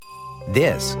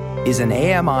This is an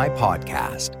AMI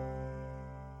podcast.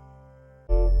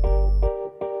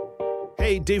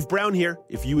 Hey, Dave Brown here.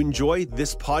 If you enjoy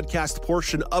this podcast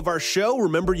portion of our show,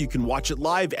 remember you can watch it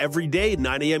live every day at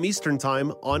 9 a.m. Eastern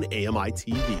Time on AMI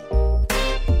TV.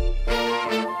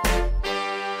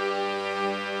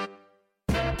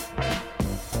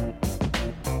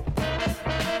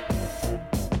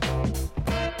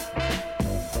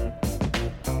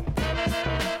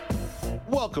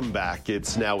 Welcome back.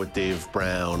 It's Now with Dave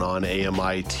Brown on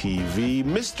AMI TV.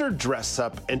 Mr.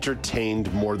 Dressup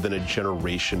entertained more than a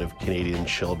generation of Canadian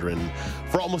children.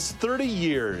 For almost 30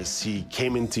 years, he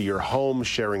came into your home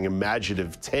sharing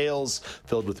imaginative tales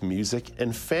filled with music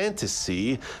and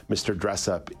fantasy. Mr.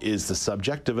 Dressup is the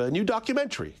subject of a new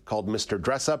documentary called Mr.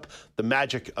 Dressup, The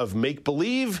Magic of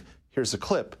Make-Believe. Here's a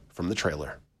clip from the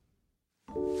trailer.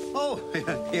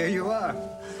 Oh, here you are.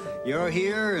 You're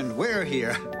here and we're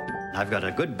here. I've got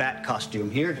a good bat costume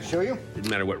here to show you. Didn't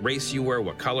matter what race you were,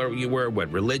 what color you were,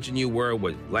 what religion you were,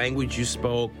 what language you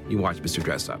spoke, you watched Mr.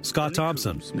 Dressup. Scott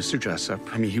Thompson. Mr. Dressup,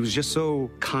 I mean, he was just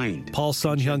so kind. Paul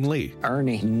Sun-Hyung Lee.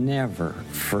 Ernie never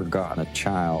forgot a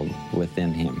child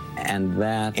within him, and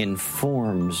that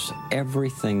informs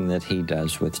everything that he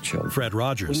does with children. Fred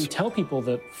Rogers. When you tell people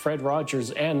that Fred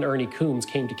Rogers and Ernie Coombs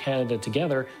came to Canada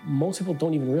together, most people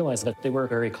don't even realize that they were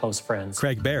very close friends.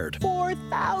 Craig Baird.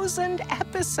 4,000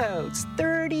 episodes.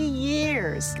 30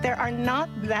 years. There are not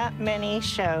that many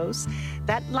shows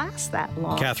that last that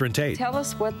long. Catherine Tate. Tell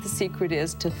us what the secret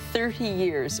is to 30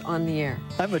 years on the air.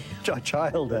 I'm a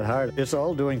child at heart. It's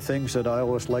all doing things that I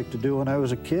always liked to do when I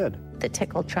was a kid. The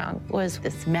tickle trunk was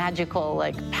this magical,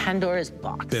 like, Pandora's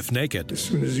box. Biff Naked. As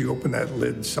soon as you open that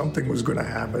lid, something was going to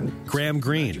happen. Graham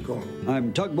Greene. Magical.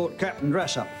 I'm Tugboat Captain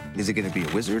Dressup. Is it going to be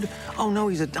a wizard? Oh, no,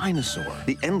 he's a dinosaur.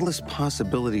 The endless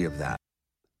possibility of that.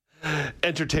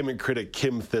 Entertainment critic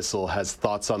Kim Thistle has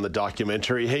thoughts on the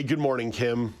documentary. Hey, good morning,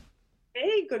 Kim.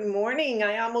 Hey, good morning.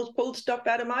 I almost pulled stuff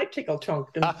out of my tickle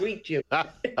trunk to greet you.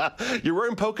 You're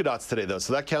wearing polka dots today, though,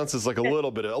 so that counts as like a little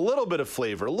bit of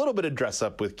flavor, a little bit of dress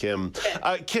up with Kim.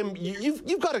 Kim,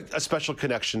 you've got a special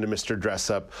connection to Mr.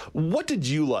 Dressup. What did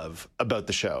you love about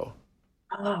the show?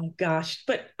 Oh gosh,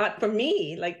 but for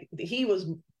me, like, he was,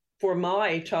 for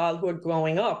my childhood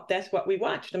growing up, that's what we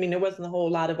watched. I mean, there wasn't a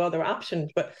whole lot of other options,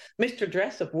 but Mr.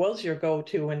 Dressup was your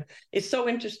go-to. And it's so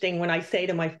interesting when I say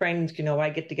to my friends, you know,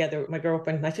 I get together with my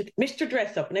girlfriend and I said, Mr.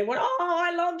 Dressup. And they went, oh,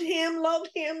 I loved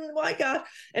him. My God.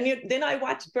 And then I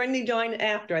watched Brendy Join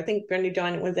after. I think Brendy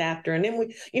Join was after. And then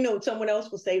we, you know, someone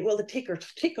else will say, well, the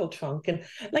tickle trunk. And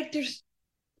like, there's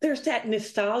that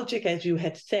nostalgic, as you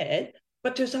had said,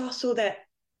 but there's also that,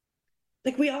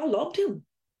 like, we all loved him.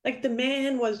 Like, the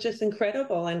man was just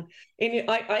incredible. And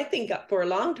I think for a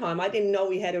long time, I didn't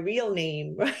know he had a real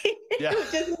name, right? Yeah. It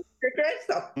was just Mr.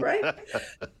 Dressup, right?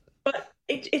 But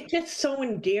it's just so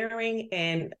endearing.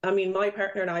 And I mean, my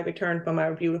partner and I returned from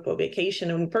our beautiful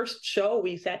vacation, and the first show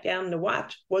we sat down to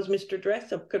watch was Mr.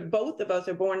 Dressup, because both of us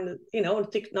are born, you know, in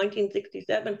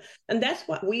 1967. And that's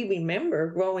what we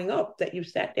remember growing up, that you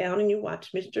sat down and you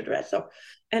watched Mr. Dressup.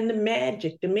 And the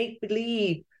magic, the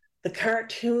make-believe, the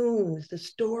cartoons, the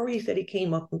stories that he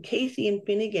came up with, Casey and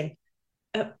Finnegan.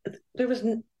 There was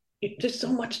just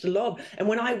so much to love. And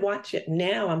when I watch it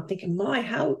now, I'm thinking, my,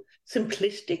 how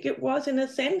simplistic it was in a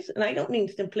sense. And I don't mean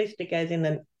simplistic as in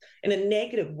a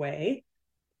negative way,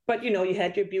 but, you know, you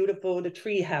had the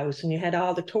tree house and you had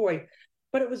all the toys,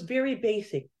 but it was very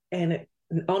basic and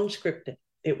unscripted.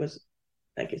 It was,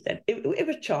 like I said, it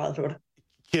was childhood.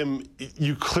 Kim,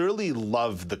 you clearly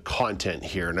love the content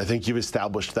here, and I think you've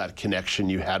established that connection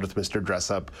you had with Mr.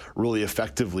 Dressup really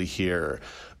effectively here.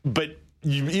 But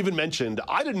you even mentioned,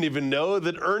 I didn't even know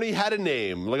that Ernie had a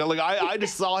name. I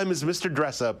just saw him as Mr.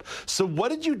 Dressup. So what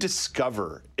did you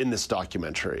discover in this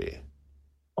documentary?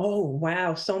 Oh,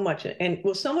 wow, so much. And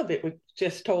well, some of it was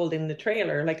just told in the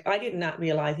trailer. Like, I did not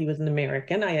realize he was an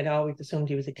American. I had always assumed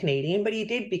he was a Canadian, but he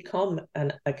did become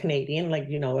a Canadian. Like,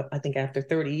 you know, I think after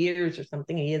 30 years or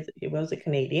something, he was a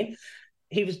Canadian.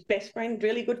 He was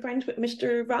really good friends with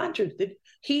Mr. Rogers.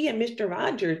 He and Mr.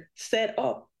 Rogers set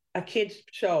up a kids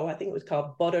show. I think it was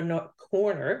called Butternut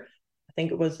Corner. I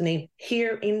think it was the name,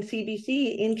 here in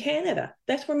CBC in Canada.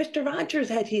 That's where Mr. Rogers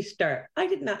had his start. I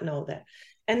did not know that.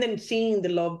 And then seeing the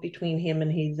love between him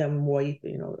and his wife,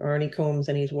 you know, Ernie Coombs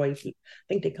and his wife, I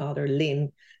think they called her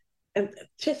Lynn, and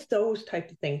just those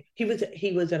type of things. He was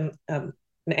an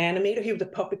animator. He was a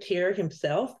puppeteer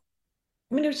himself.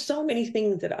 I mean, there's so many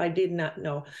things that I did not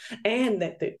know. And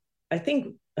I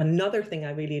think another thing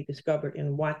I really discovered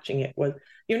in watching it was,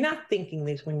 you're not thinking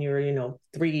this when you're,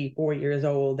 3-4 years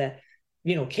old, that,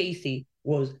 Casey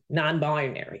was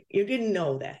non-binary. You didn't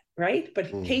know that, right?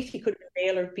 But Casey could be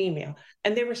male or female.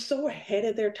 And they were so ahead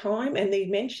of their time. And they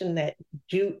mentioned that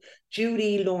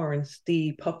Judy Lawrence,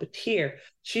 the puppeteer,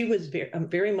 she was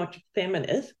very much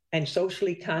feminist and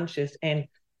socially conscious and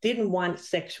didn't want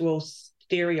sexual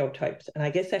stereotypes. And I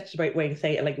guess that's the right way to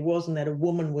say it. Like, it wasn't that a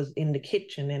woman was in the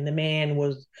kitchen and the man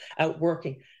was out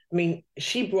working. I mean,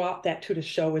 she brought that to the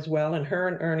show as well. And her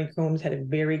and Ernie Coombs had a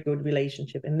very good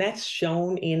relationship. And that's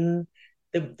shown in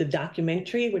the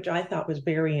documentary, which I thought was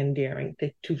very endearing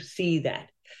to see that.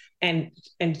 And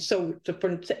so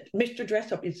for Mr.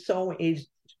 Dressup is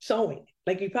sewing.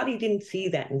 Like, you probably didn't see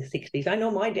that in the 60s. I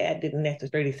know my dad didn't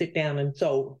necessarily sit down and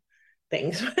sew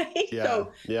things, right? Yeah,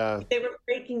 so yeah. They were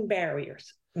breaking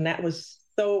barriers. And that was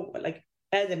so, like,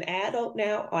 as an adult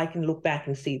now, I can look back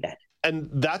and see that.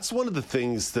 And that's one of the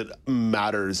things that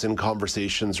matters in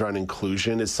conversations around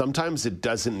inclusion is sometimes it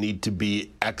doesn't need to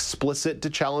be explicit to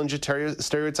challenge a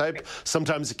stereotype.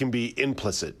 Sometimes it can be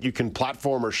implicit. You can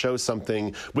platform or show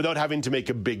something without having to make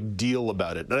a big deal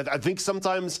about it. And I think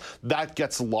sometimes that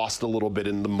gets lost a little bit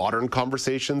in the modern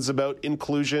conversations about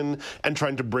inclusion and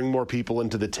trying to bring more people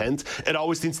into the tent. It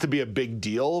always needs to be a big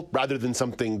deal rather than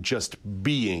something just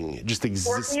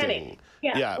existing. Organic.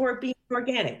 Yeah, or being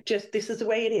organic. Just, this is the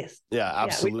way it is. Yeah,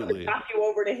 absolutely. We knock you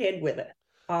over the head with it.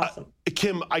 Awesome.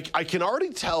 Kim, I can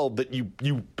already tell that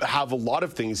you have a lot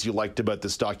of things you liked about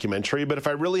this documentary, but if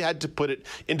I really had to put it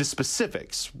into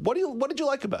specifics, what did you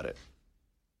like about it?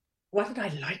 What did I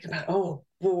like about it? Oh,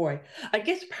 boy. I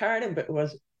guess part of it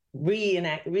was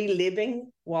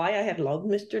reliving why I had loved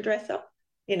Mr. Dressup.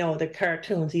 You know, the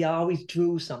cartoons, he always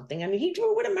drew something. I mean, he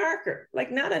drew with a marker,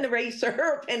 like not an eraser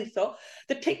or a pencil.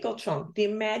 The tickle trunk, the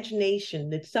imagination,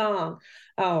 the song.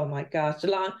 Oh my gosh,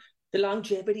 the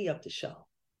longevity of the show.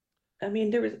 I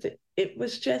mean, it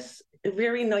was just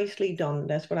very nicely done.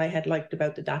 That's what I had liked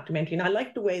about the documentary. And I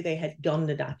liked the way they had done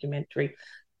the documentary.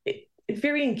 It's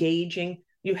very engaging.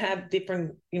 You have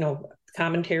different,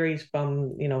 commentaries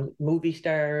from, movie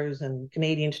stars and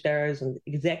Canadian stars and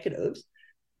executives.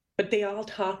 But they all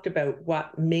talked about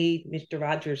what made Mr.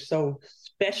 Rogers so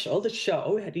special. The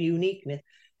show had a uniqueness.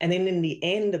 And then in the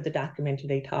end of the documentary,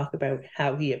 they talk about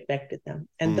how he affected them.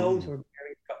 And those were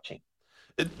very touching.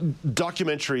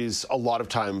 Documentaries a lot of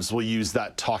times will use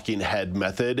that talking head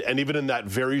method, and even in that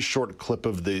very short clip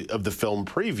of the film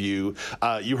preview,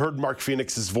 you heard Mark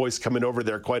Phoenix's voice coming over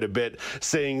there quite a bit,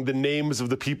 saying the names of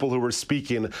the people who were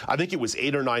speaking. I think it was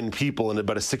 8 or 9 people in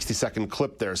about a 60-second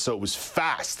clip there, so it was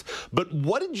fast. But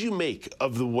what did you make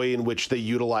of the way in which they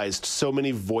utilized so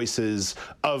many voices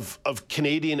of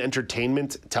Canadian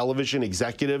entertainment television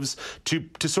executives to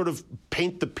sort of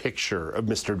paint the picture of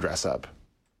Mr. Dressup?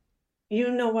 You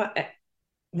know what?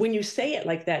 When you say it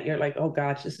like that, you're like, oh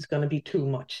gosh, this is going to be too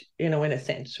much, in a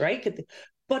sense, right?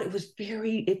 But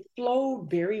it flowed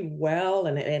very well,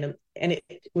 and it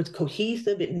was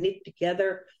cohesive. It knit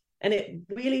together, and it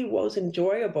really was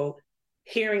enjoyable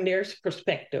hearing their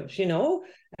perspectives.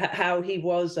 How he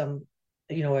was, a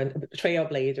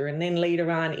trailblazer, and then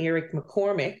later on, Eric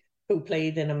McCormick, who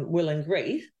played in Will and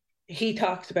Grace. He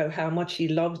talks about how much he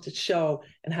loves the show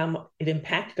and how it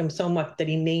impacted him so much that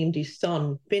he named his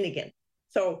son Finnegan.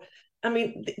 So, I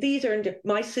mean,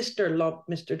 my sister loved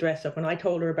Mr. Dressup, and I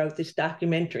told her about this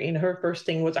documentary, and her first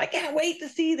thing was, I can't wait to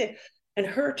see this. And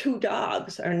her 2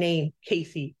 dogs are named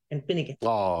Casey and Finnegan.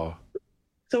 Oh.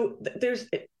 So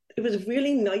it was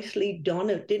really nicely done.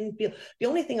 It didn't feel, the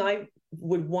only thing I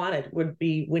would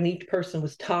be when each person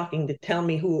was talking to tell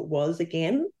me who it was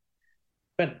again.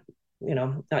 But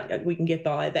we can get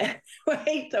by that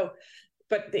way. So,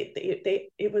 but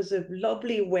it was a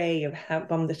lovely way of how,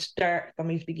 from the start, from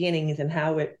his beginnings, and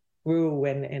how it grew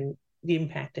and the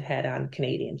impact it had on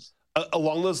Canadians.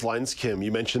 Along those lines, Kim,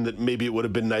 you mentioned that maybe it would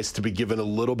have been nice to be given a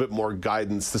little bit more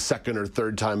guidance the second or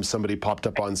third time somebody popped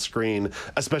up on screen,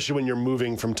 especially when you're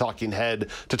moving from talking head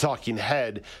to talking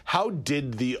head. How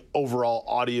did the overall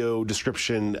audio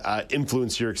description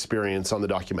influence your experience on the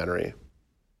documentary?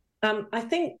 I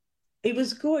think it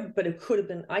was good, but I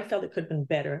felt it could have been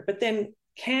better. But then,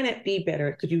 can it be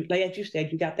better? Because as you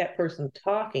said, you got that person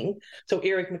talking. So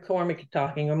Eric McCormick is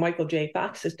talking, or Michael J.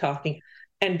 Fox is talking.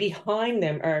 And behind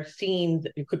them are scenes.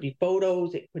 It could be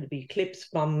photos. It could be clips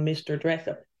from Mr.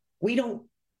 Dressup. We don't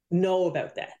know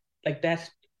about that. Like,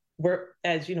 as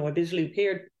visually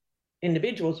impaired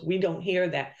individuals, we don't hear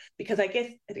that. Because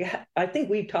I think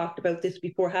we've talked about this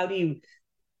before. How do you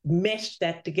mesh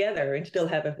that together and still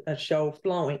have a show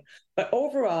flowing? But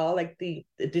overall, like, the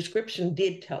description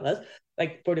did tell us,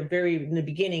 like, in the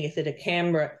beginning, it said a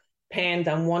camera pans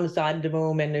on one side of the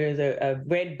room, and there's a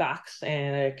red box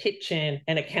and a kitchen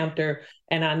and a counter,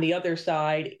 and on the other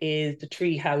side is the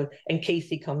tree house, and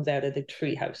Casey comes out of the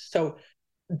tree house. So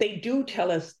they do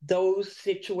tell us those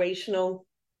situational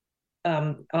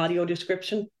audio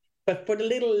description. But for the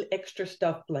little extra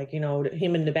stuff, like,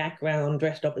 him in the background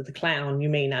dressed up as a clown, you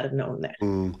may not have known that.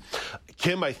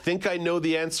 Kim, I think I know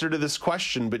the answer to this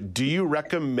question, but do you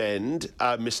recommend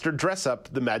Mr.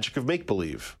 Dressup, The Magic of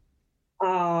Make-Believe?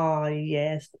 Oh,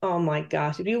 yes. Oh, my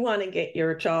gosh. If you want to get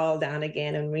your child down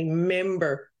again and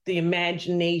remember the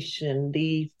imagination,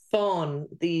 the fun,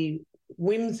 the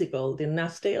whimsical, the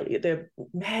nostalgia, the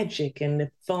magic, and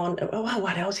the fun. Oh,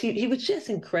 what else? He was just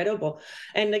incredible.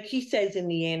 And like he says in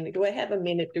the end, do I have a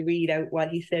minute to read out what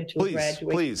he said to a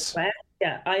graduate class?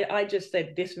 Yeah, I just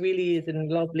said this really is a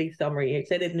lovely summary. He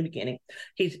said it in the beginning.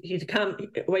 He's what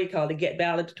do you call it,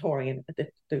 valedictorian at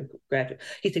the graduate.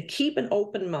 He said, keep an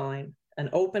open mind, an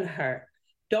open heart.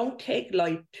 Don't take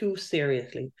life too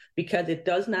seriously, because it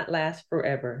does not last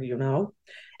forever,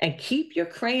 and keep your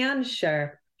crayons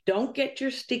sharp. Don't get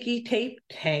your sticky tape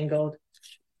tangled,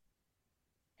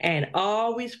 and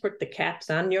always put the caps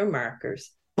on your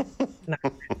markers. Now,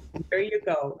 there you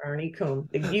go, Ernie Coombs.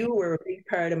 You were a big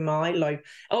part of my life.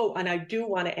 Oh, and I do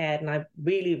want to add, and I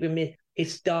really remiss,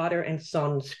 his daughter and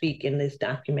son speak in this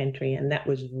documentary, and that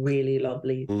was really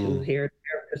lovely to hear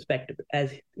their perspective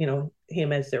as,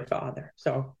 him as their father.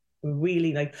 So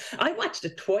really, I watched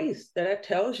it twice. That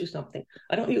tells you something.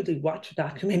 I don't usually watch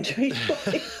documentaries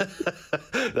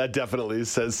twice. That definitely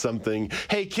says something.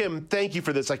 Hey, Kim, thank you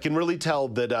for this. I can really tell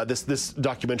that this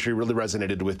documentary really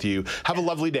resonated with you. Have a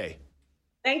lovely day.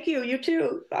 Thank you. You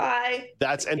too. Bye.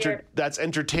 That's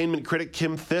entertainment critic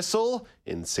Kim Thistle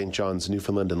in St. John's,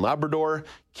 Newfoundland and Labrador.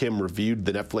 Kim reviewed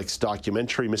the Netflix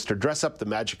documentary Mr. Dressup, The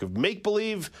Magic of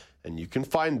Make-Believe, and you can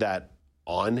find that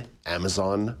on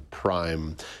Amazon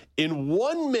Prime. In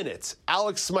 1 minute,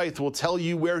 Alex Smythe will tell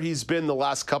you where he's been the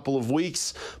last couple of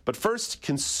weeks. But first,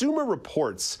 Consumer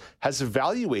Reports has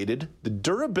evaluated the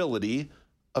durability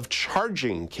of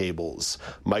charging cables.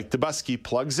 Mike Dubusky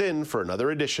plugs in for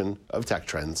another edition of Tech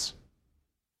Trends.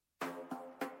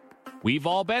 We've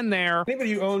all been there.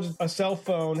 Anybody who owns a cell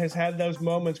phone has had those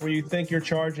moments where you think you're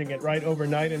charging it right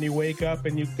overnight, and you wake up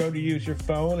and you go to use your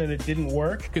phone and it didn't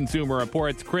work. Consumer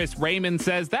Reports' Chris Raymond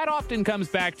says that often comes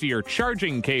back to your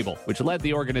charging cable, which led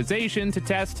the organization to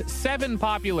test 7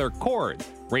 popular cords,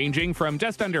 ranging from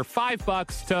just under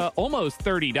 $5 to almost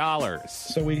 $30.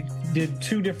 So we did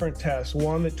 2 different tests.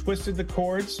 One that twisted the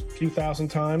cords a few thousand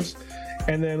times,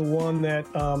 and then one that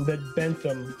bent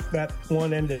them, that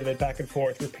one end of it back and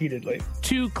forth repeatedly.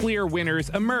 2 clear winners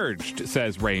emerged,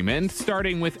 says Raymond,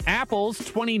 starting with Apple's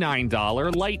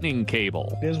 $29 Lightning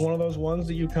cable. It is one of those ones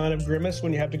that you kind of grimace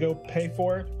when you have to go pay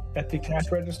for it at the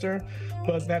cash register.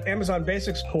 But that Amazon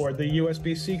Basics cord, the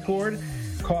USB-C cord,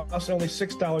 costs only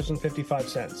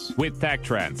 $6.55. With Tech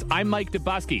Trends, I'm Mike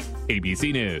Dubusky,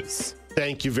 ABC News.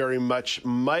 Thank you very much,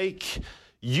 Mike.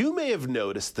 You may have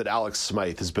noticed that Alex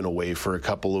Smythe has been away for a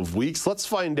couple of weeks. Let's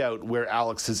find out where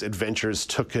Alex's adventures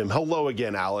took him. Hello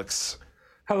again, Alex.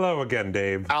 Hello again,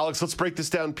 Dave. Alex, let's break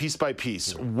this down piece by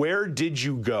piece. Where did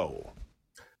you go?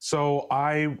 So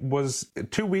I was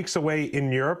 2 weeks away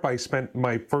in Europe. I spent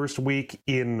my first week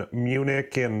in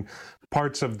Munich and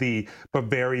parts of the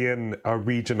Bavarian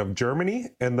region of Germany.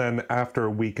 And then after a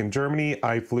week in Germany,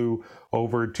 I flew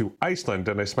over to Iceland,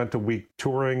 and I spent a week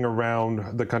touring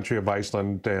around the country of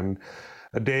Iceland. And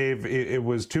Dave, it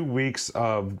was 2 weeks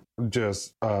of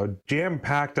just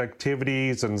jam-packed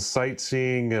activities and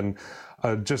sightseeing and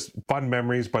just fun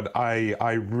memories, but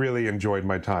I really enjoyed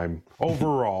my time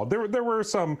overall. There were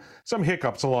some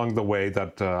hiccups along the way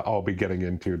that I'll be getting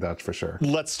into, that's for sure.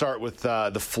 Let's start with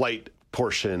the flight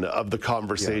portion of the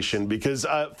conversation, because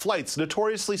flights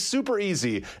notoriously super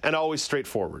easy and always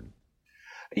straightforward.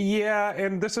 Yeah,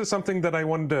 and this is something that I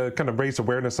wanted to kind of raise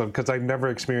awareness of, because I've never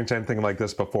experienced anything like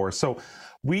this before. So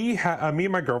me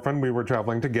and my girlfriend, we were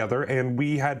traveling together, and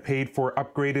we had paid for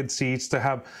upgraded seats to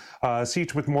have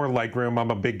seats with more legroom.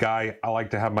 I'm a big guy. I like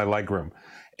to have my legroom.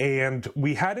 And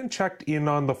we hadn't checked in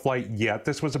on the flight yet.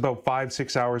 This was about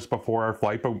 5-6 hours before our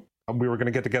flight, but we were going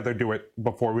to get together, do it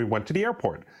before we went to the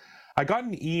airport. I got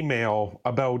an email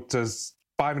about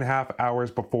 5.5 hours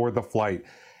before the flight,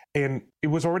 and it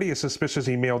was already a suspicious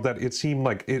email that it seemed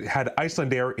like it had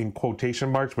Icelandair in quotation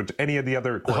marks, which any of the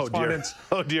other correspondents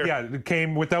it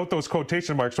came without those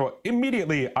quotation marks. So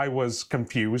immediately I was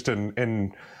confused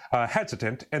and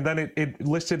hesitant. And then it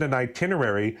listed an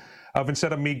itinerary of,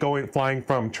 instead of me flying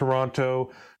from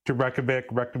Toronto to Reykjavik,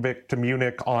 Reykjavik to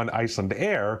Munich on Iceland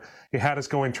Air. It had us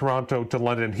going Toronto to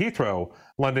London Heathrow,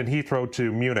 London Heathrow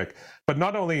to Munich. But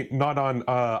not on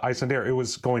Iceland Air, it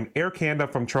was going Air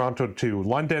Canada from Toronto to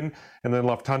London, and then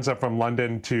Lufthansa from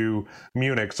London to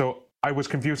Munich. So I was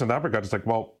confused in that regard. It's like,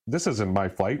 well, this isn't my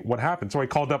flight. What happened? So I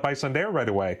called up Iceland Air right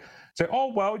away. Say,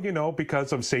 oh, well,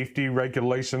 because of safety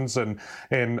regulations and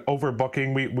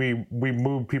overbooking, we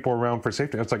move people around for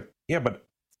safety. It's like, yeah, but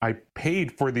I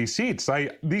paid for these seats.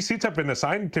 These seats have been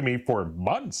assigned to me for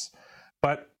months.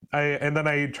 And then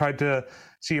I tried to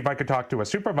see if I could talk to a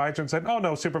supervisor and said, oh,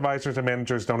 no, supervisors and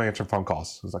managers don't answer phone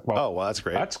calls. I was like, well, oh, well, that's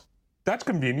great. That's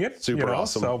convenient. Super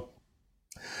awesome.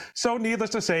 So needless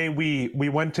to say, we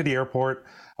went to the airport.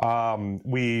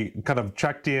 We kind of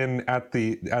checked in at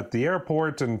the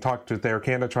airport and talked to Air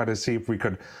Canada, tried to see if we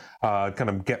could kind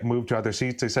of get moved to other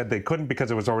seats. They said they couldn't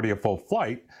because it was already a full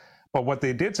flight. But what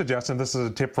they did suggest, and this is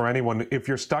a tip for anyone, if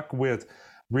you're stuck with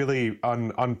really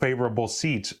unfavorable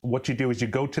seats, what you do is you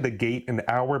go to the gate an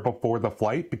hour before the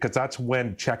flight, because that's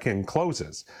when check-in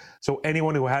closes. So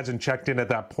anyone who hasn't checked in at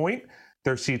that point,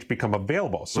 their seats become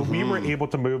available. So we were able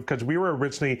to move because we were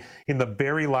originally in the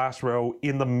very last row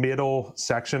in the middle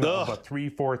section of a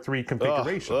 3-4-3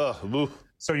 configuration.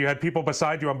 So you had people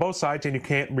beside you on both sides and you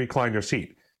can't recline your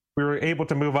seat. We were able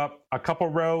to move up a couple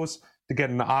rows to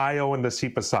get an aisle in the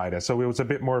seat beside us. So it was a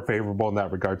bit more favorable in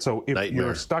that regard. So if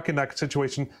you're stuck in that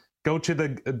situation, go to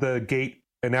the gate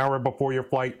an hour before your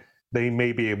flight. They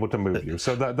may be able to move you.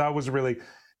 So that was really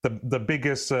the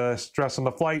biggest stress on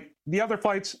the flight. The other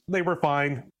flights, they were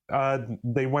fine.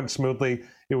 They went smoothly.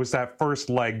 It was that first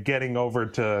leg getting over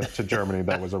to Germany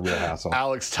that was a real hassle.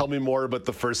 Alex, tell me more about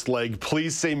the first leg.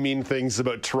 Please say mean things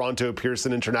about Toronto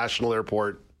Pearson International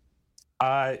Airport.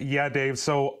 Yeah, Dave.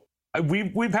 So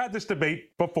we've had this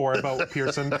debate before about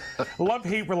Pearson.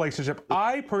 Love-hate relationship.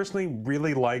 I personally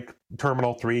really like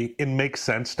Terminal 3. It makes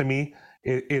sense to me.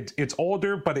 It's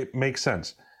older, but it makes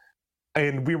sense.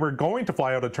 And we were going to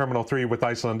fly out of Terminal 3 with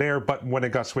Iceland Air, but when it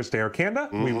got switched to Air Canada,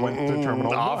 we went to Terminal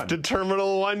 1. Off to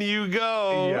Terminal 1 you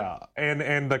go. Yeah,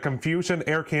 and the confusion,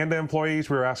 Air Canada employees,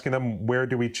 we were asking them, where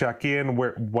do we check in,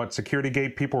 what security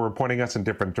gate? People were pointing us in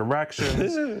different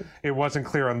directions. It wasn't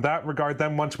clear on that regard.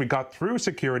 Then once we got through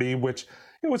security, which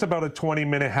it was about a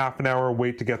 20-minute, half an hour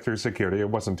wait to get through security. It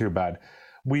wasn't too bad.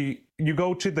 You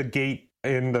go to the gate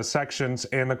in the sections,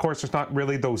 and of course there's not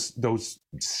really those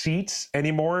seats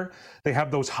anymore. They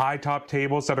have those high top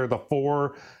tables that are the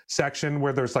 4 section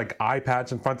where there's like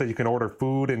iPads in front that you can order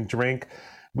food and drink.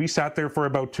 We sat there for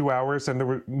about 2 hours,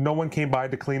 and no one came by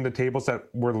to clean the tables that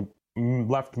were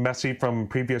left messy from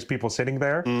previous people sitting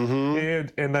there.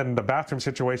 And then the bathroom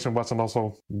situation wasn't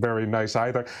also very nice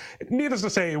either. Needless to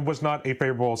say, it was not a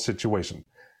favorable situation.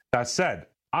 That said,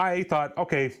 I thought,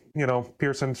 okay,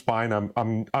 Pearson's fine.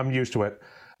 I'm used to it.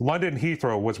 London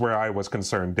Heathrow was where I was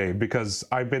concerned, Dave, because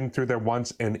I've been through there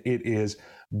once and it is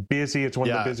busy. It's one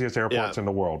of the busiest airports in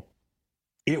the world.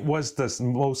 It was the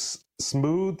most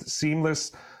smooth,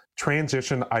 seamless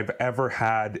transition I've ever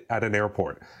had at an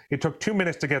airport. It took 2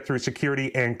 minutes to get through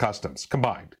security and customs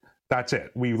combined. That's it.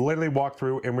 We literally walked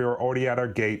through and we were already at our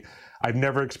gate. I've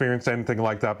never experienced anything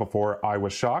like that before. I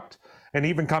was shocked. And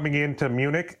even coming into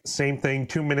Munich, same thing,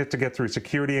 2 minutes to get through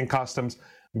security and customs,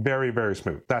 very, very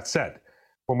smooth. That said,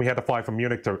 when we had to fly from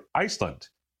Munich to Iceland,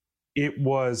 it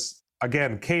was,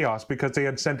 again, chaos because they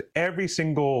had sent every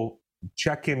single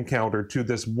check-in counter to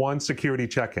this one security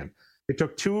check-in. It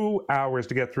took 2 hours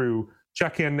to get through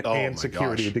check-in and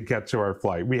security to get to our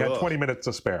flight. We had 20 minutes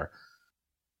to spare.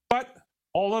 But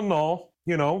all in all,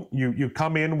 you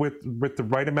come in with the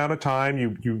right amount of time,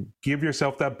 you give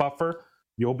yourself that buffer,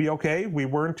 you'll be okay. We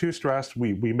weren't too stressed.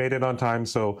 We made it on time,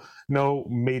 so no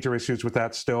major issues with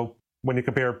that still. When you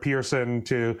compare Pearson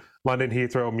to London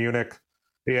Heathrow, Munich,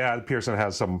 yeah, Pearson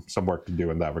has some work to do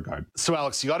in that regard. So,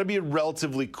 Alex, you got to be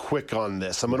relatively quick on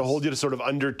this. I'm going to hold you to sort of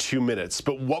under 2 minutes.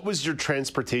 But what was your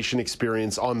transportation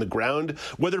experience on the ground,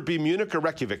 whether it be Munich or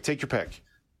Reykjavik? Take your pick.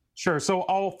 Sure. So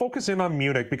I'll focus in on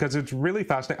Munich because it's really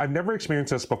fascinating. I've never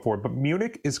experienced this before, but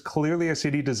Munich is clearly a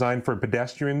city designed for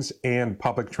pedestrians and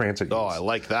public transit use. Oh, I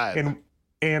like that.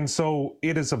 And so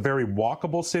it is a very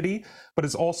walkable city, but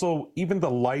it's also, even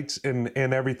the lights and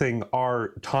everything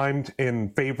are timed in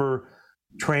favor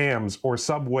trams or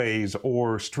subways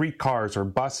or streetcars or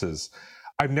buses.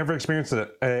 I've never experienced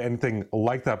anything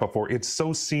like that before. It's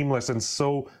so seamless and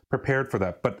so prepared for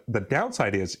that. But the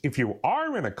downside is, if you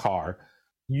are in a car,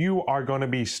 you are going to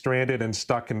be stranded and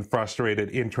stuck and frustrated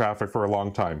in traffic for a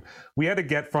long time. We had to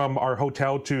get from our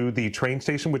hotel to the train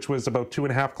station, which was about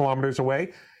 2.5 kilometers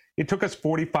away. It took us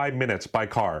 45 minutes by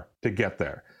car to get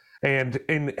there. And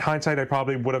in hindsight, I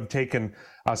probably would have taken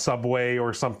a subway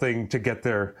or something to get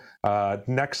there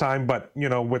next time. But,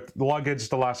 with luggage,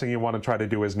 the last thing you want to try to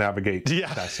do is navigate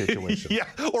that situation.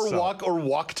 Or walk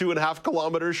 2.5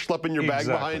 kilometers, schlepping your bag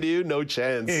behind you. No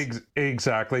chance.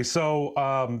 Exactly.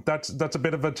 So that's a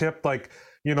bit of a tip.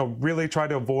 Really try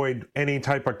to avoid any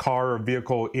type of car or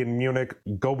vehicle in Munich.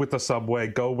 Go with the subway,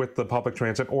 go with the public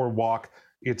transit, or walk.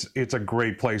 It's a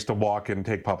great place to walk and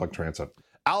take public transit.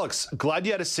 Alex, glad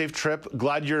you had a safe trip.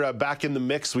 Glad you're back in the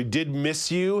mix. We did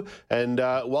miss you, and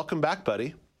welcome back,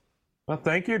 buddy. Well,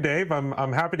 thank you, Dave.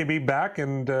 I'm happy to be back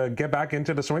and get back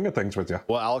into the swing of things with you.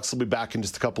 Well, Alex will be back in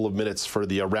just a couple of minutes for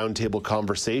the roundtable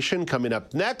conversation. Coming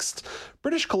up next,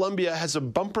 British Columbia has a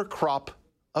bumper crop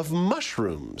of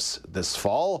mushrooms this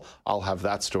fall. I'll have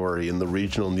that story in the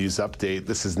regional news update.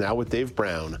 This is Now with Dave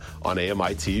Brown on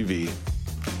AMI TV.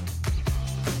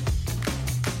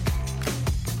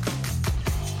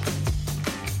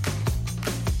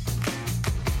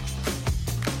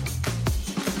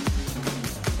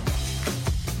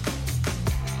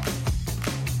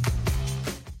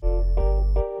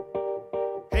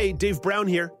 Hey, Dave Brown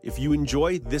here. If you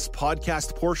enjoy this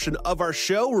podcast portion of our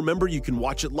show, remember you can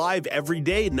watch it live every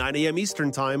day at 9 a.m.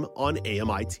 Eastern Time on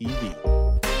AMI TV.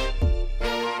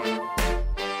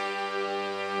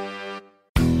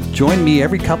 Join me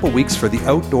every couple weeks for the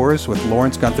Outdoors with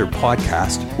Lawrence Gunther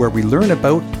podcast, where we learn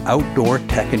about outdoor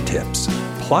tech and tips.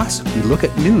 Plus, we look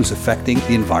at news affecting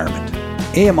the environment.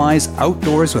 AMI's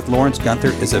Outdoors with Lawrence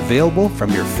Gunther is available from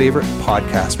your favorite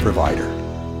podcast provider.